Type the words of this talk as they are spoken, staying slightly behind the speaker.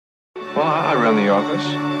Well, I run the office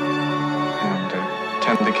and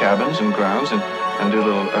tend the cabins and grounds and do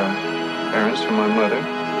little errands for my mother.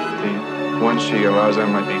 The ones she allows I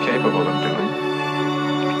might be capable of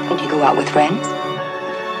doing. Would you go out with friends?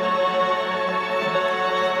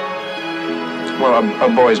 Well, a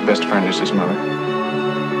boy's best friend is his mother.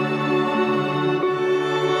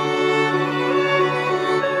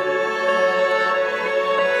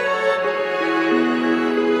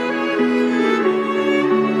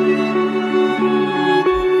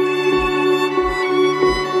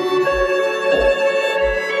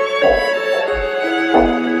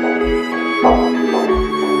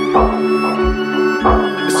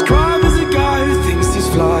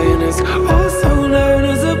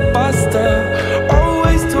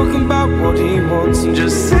 And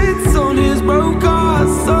just sits on his broke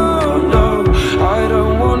ass. Oh no, I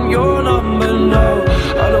don't want your number, no.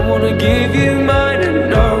 I don't wanna give you mine, and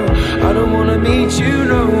no, I don't wanna meet you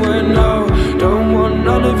nowhere, no. Don't want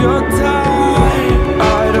none of your time.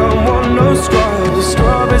 I don't want no scrub. The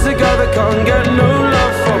scrub is a guy that can't get no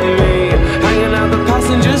love from me. Hanging out the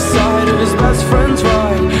passenger side of his best friend's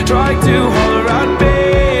ride, trying to holler at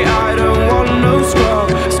me. I don't want no scrub.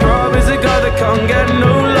 Scrub is a guy that can't get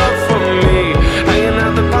no love from me.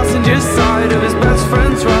 Passenger side of his best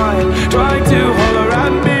friend's ride, trying to holler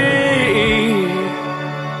at me,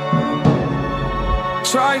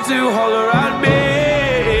 trying to holler at me.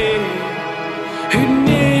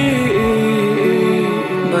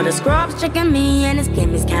 But the scrub's checking me and his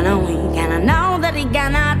gimmy's kinda weak, and I know that he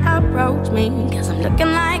cannot approach me, cause I'm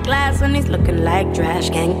looking like glass and he's looking like trash.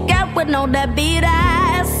 Can't get with no deadbeat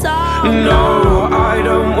ass, so no.